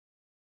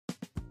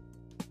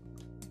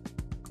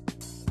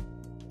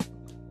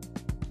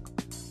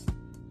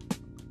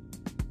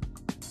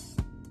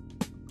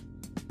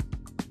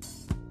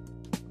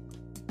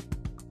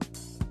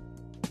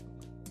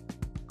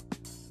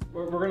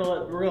we're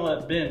gonna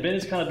let Ben. Ben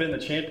has kind of been the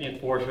champion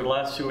for us for the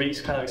last 2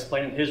 weeks, kind of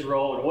explaining his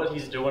role and what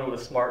he's doing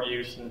with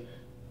SmartUse and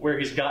where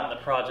he's gotten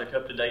the project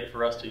up to date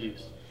for us to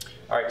use.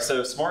 All right,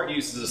 so SmartUse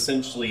is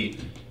essentially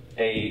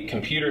a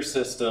computer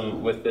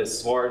system with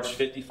this large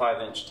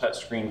 55-inch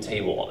touchscreen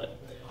table on it.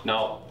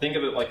 Now, think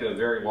of it like a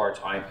very large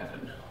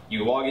iPad.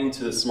 You log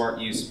into the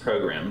SmartUse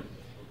program.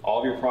 All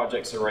of your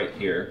projects are right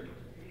here.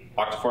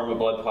 Octoforma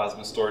blood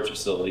plasma storage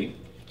facility.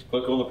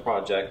 Click on the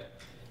project,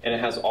 and it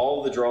has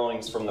all the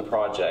drawings from the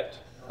project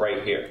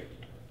right here.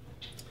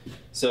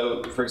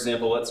 So, for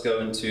example, let's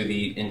go into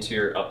the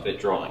interior upfit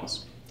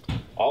drawings.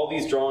 All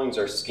these drawings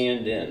are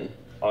scanned in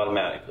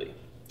automatically.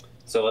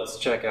 So let's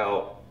check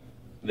out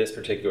this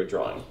particular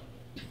drawing.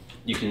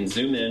 You can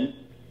zoom in,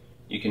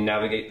 you can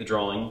navigate the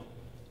drawing,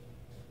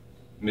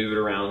 move it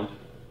around,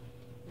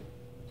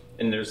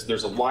 and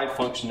there's a wide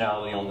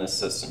functionality on this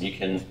system. You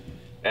can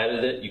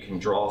edit it, you can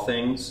draw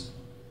things,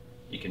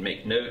 you can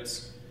make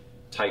notes,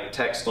 type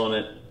text on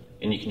it,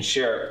 and you can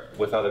share it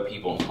with other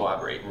people and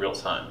collaborate in real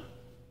time.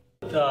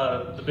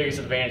 The biggest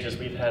advantages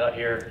we've had out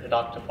here at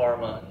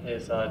Octoforma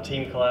is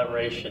team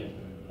collaboration.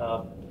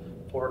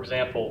 For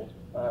example,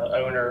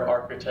 owner,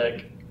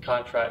 architect,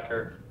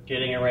 contractor,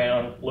 getting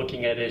around,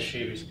 looking at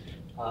issues.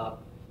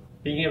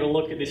 Being able to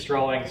look at these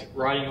drawings,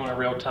 writing on it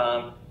real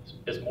time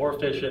is more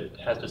efficient,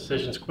 has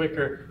decisions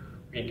quicker,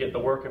 we can get the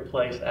work in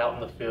place out in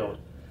the field.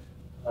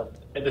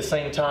 At the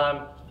same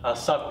time,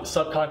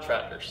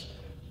 subcontractors.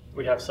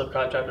 We have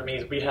subcontractor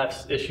meetings. We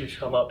have issues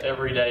come up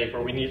every day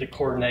where we need to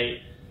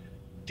coordinate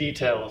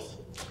details.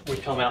 We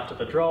come out to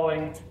the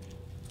drawing,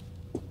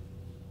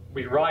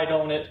 we write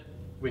on it,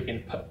 we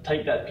can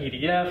take that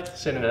PDF,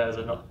 send it as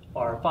an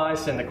RFI,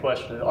 send the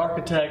question to the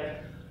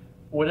architect,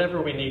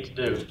 whatever we need to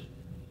do.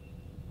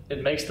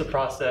 It makes the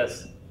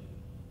process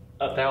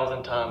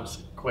 1,000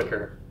 times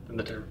quicker than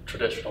the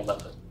traditional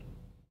method.